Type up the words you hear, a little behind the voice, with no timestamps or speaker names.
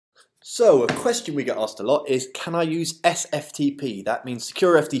So a question we get asked a lot is, can I use SFTP? That means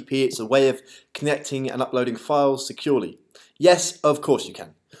secure FTP. It's a way of connecting and uploading files securely. Yes, of course you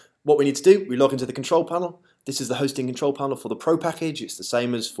can. What we need to do, we log into the control panel. This is the hosting control panel for the Pro package. It's the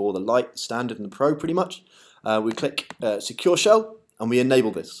same as for the Lite, the Standard and the Pro pretty much. We click Secure Shell and we enable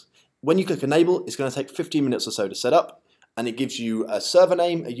this. When you click enable, it's going to take 15 minutes or so to set up, and it gives you a server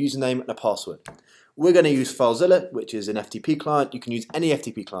name, a username and a password. We're going to use FileZilla, which is an FTP client. You can use any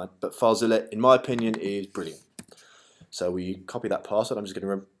FTP client, but FileZilla, in my opinion, is brilliant. So we copy that password. I'm just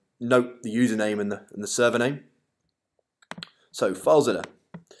going to note the username and the server name. So FileZilla,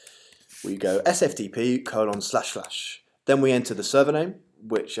 we go SFTP://. Then we enter the server name,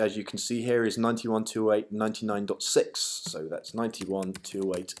 which, as you can see here, is 91.208.99.6. So that's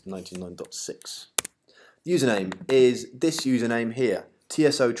 91.208.99.6. The username is this username here,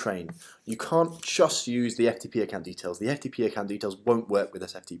 Tsohost Train. You can't just use the FTP account details. The FTP account details won't work with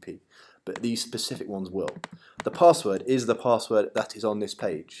SFTP, but these specific ones will. The password is the password that is on this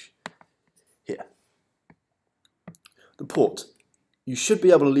page here. The port. You should be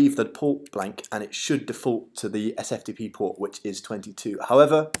able to leave the port blank and it should default to the SFTP port, which is 22.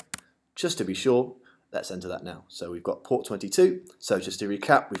 However, just to be sure, let's enter that now. So we've got port 22. So just to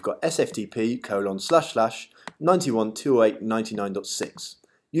recap, we've got SFTP://91.208.99.6.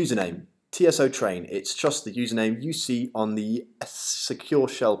 Username, Tsohost Train. It's just the username you see on the Secure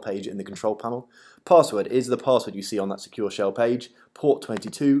Shell page in the control panel. Password is the password you see on that Secure Shell page. Port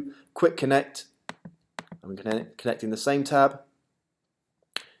 22. Quick connect. I'm connecting the same tab.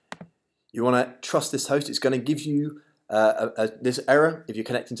 You want to trust this host. It's going to give you this error if you're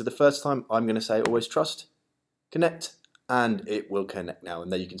connecting to the first time. I'm going to say always trust, connect, and it will connect now. And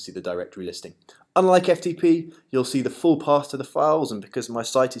there you can see the directory listing. Unlike FTP, you'll see the full path to the files, and because my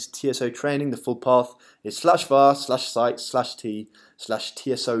site is Tsohost Training, the full path is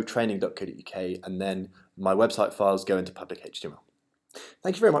 /var/site/t/tsotraining.co.uk, and then my website files go into public HTML.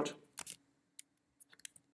 Thank you very much.